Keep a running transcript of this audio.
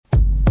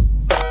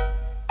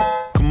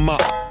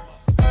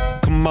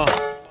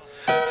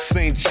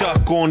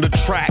Chuck on the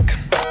track,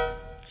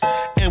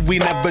 and we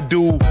never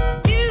do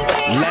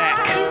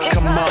lack.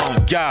 Come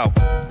on, yo.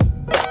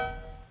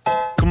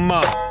 Come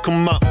on,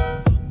 come on.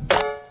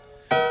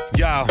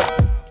 Yo,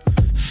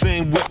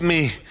 sing with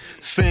me,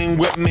 sing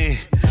with me.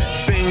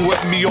 Sing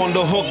with me on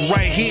the hook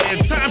right here.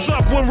 Time's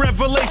up when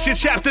Revelation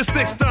chapter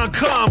 6 done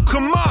come.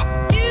 Come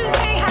on.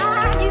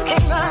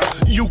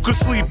 You could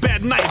sleep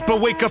at night, but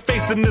wake up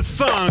facing the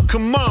sun.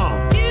 Come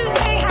on.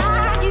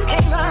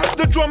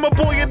 The drummer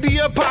boy in the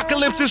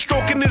apocalypse is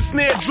stroking his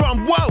snare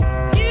drum. Whoa.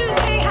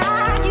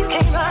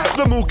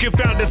 The moon can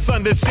found the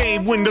sun to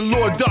shame when the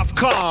Lord doth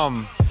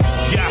come.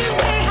 Yeah,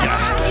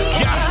 yeah,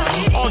 yeah.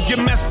 All you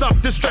messed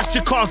up, the stress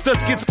you caused us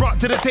gets brought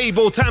to the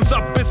table. Time's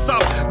up, it's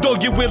up, though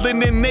you're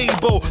willing and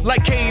able.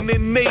 Like Cain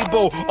and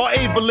Abel, or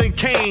Abel and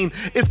Cain.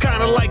 It's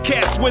kinda like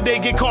cats when they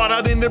get caught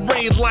out in the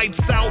rain.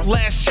 Lights out,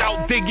 last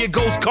shout, dig your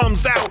ghost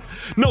comes out.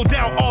 No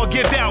doubt, all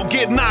get out,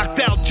 get knocked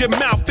out. Your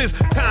mouth is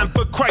time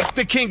for Christ,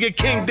 the King of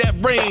King that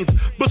reigns.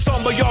 But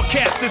some of y'all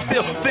cats is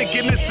still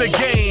thinking it's a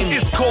game.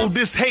 It's cold,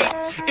 it's hate,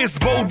 it's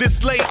bold,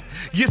 it's late.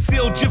 You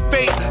sealed your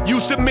fate, you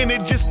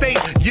submitted your state.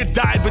 You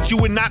died, but you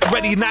were not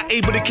ready, not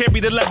able to carry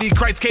the levy.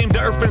 Christ came to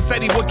earth and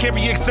said he would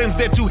carry your sins.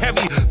 They're too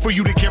heavy for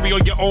you to carry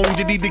on your own.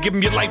 You need to give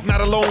him your life,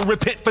 not alone.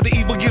 Repent for the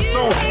evil you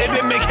sown, and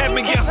then make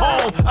heaven your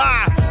home.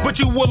 But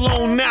you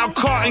alone now,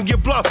 caught in your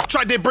bluff.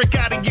 Tried to break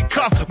out of your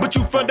cuff, but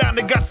you fell down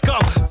and got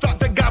scuffed. Thought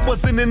that God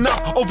wasn't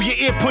enough, over your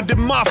ear put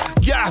them off.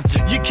 Yeah,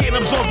 you can't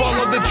absorb all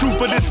of the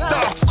truth of this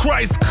stuff.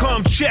 Christ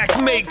come,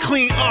 checkmate,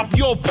 clean up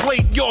your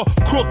plate, your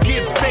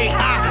crooked state.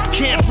 I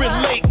can't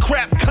relate,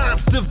 crap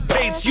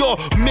constipates your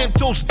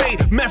mental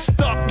state.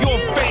 Messed up your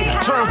fate,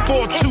 turn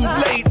for too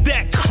late.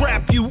 That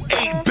crap you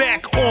ate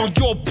back on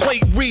your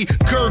plate,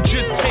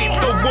 regurgitate,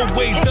 throw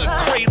away the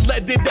crate,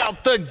 let it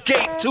out the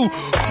gate to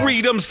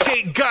freedom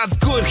skate. God's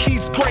good,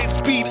 he's great,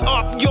 speed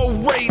up your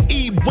rate,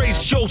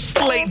 erase your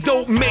slate.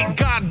 Don't make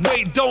God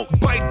wait, don't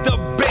bite the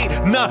bait,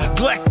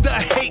 neglect the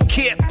hate,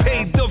 can't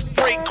pay the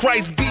freight.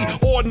 Christ be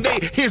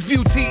ornate, his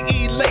beauty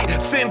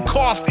elate, sin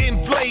cost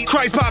inflate.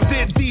 Christ popped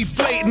it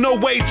deflate, no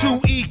way to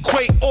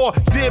equate or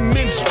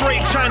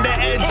demonstrate, trying to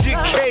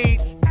educate.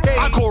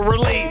 I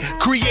correlate,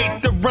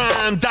 create the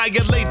rhyme,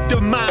 dilate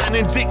the mind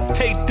and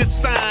dictate the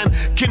sign,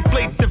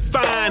 conflate the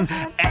fine,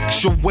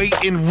 actuate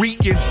and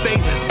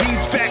reinstate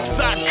these facts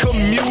I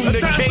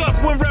communicate. Time's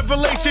up when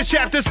Revelation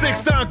chapter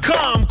 6 done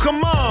come.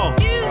 Come on.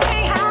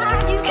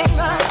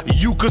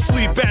 You could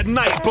sleep at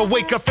night, but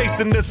wake up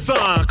facing the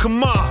sun.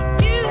 Come on.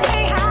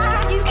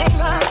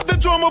 The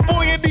drummer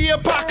boy in the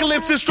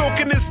apocalypse is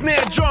stroking his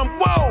snare drum.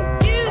 Whoa.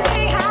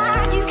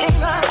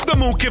 The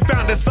moon can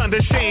found the sun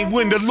to shame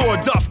when the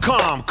Lord doth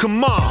come.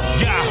 Come on,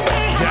 yeah,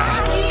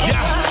 yeah,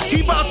 yeah.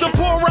 He about to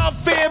pour out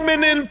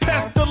famine and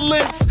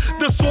pestilence,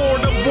 the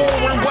sword of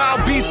war and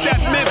wild beast that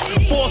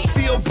mince. Force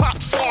seal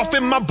pops off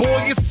and my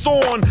boy is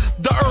on.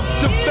 The earth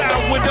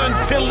devoured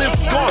until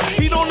it's gone.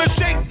 He gonna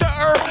shake the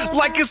earth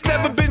like it's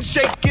never been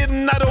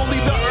shaken. Not only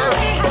the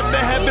earth, but the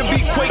heaven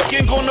be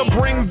quaking. Gonna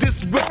bring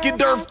this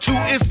wicked earth to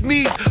its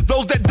knees.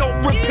 Those that don't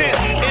repent,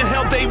 in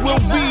hell they will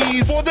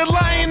wheeze. For the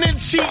lying and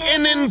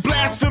cheating and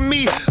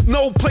blasphemy,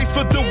 no place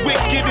for the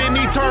wicked in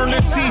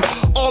eternity.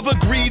 All the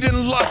greed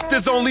and lust,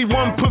 there's only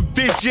one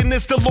provision.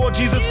 It's the Lord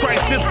Jesus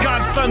Christ, it's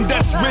God's Son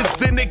that's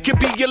risen. It could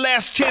be your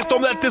last chance,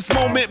 don't let this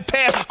moment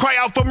pass. Cry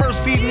out for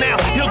mercy now,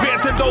 he'll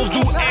grant to those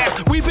who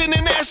ask. Weeping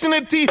in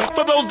nationality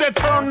for those that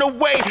turn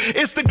away.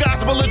 It's the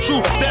gospel of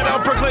truth that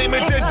I'm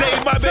proclaiming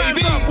today, my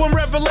baby. Time's up when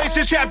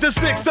Revelation chapter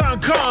 6 done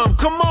come.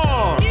 Come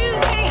on.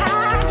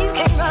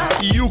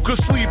 You could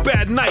sleep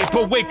at night,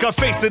 but wake up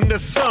facing the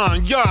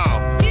sun,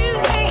 y'all.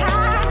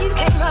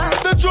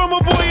 The drummer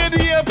boy in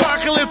the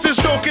apocalypse is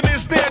stroking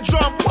his snare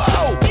drum.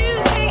 Whoa.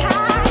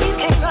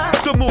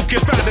 The moon can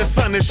find the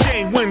sun to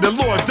shame when the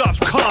Lord doth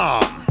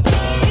come.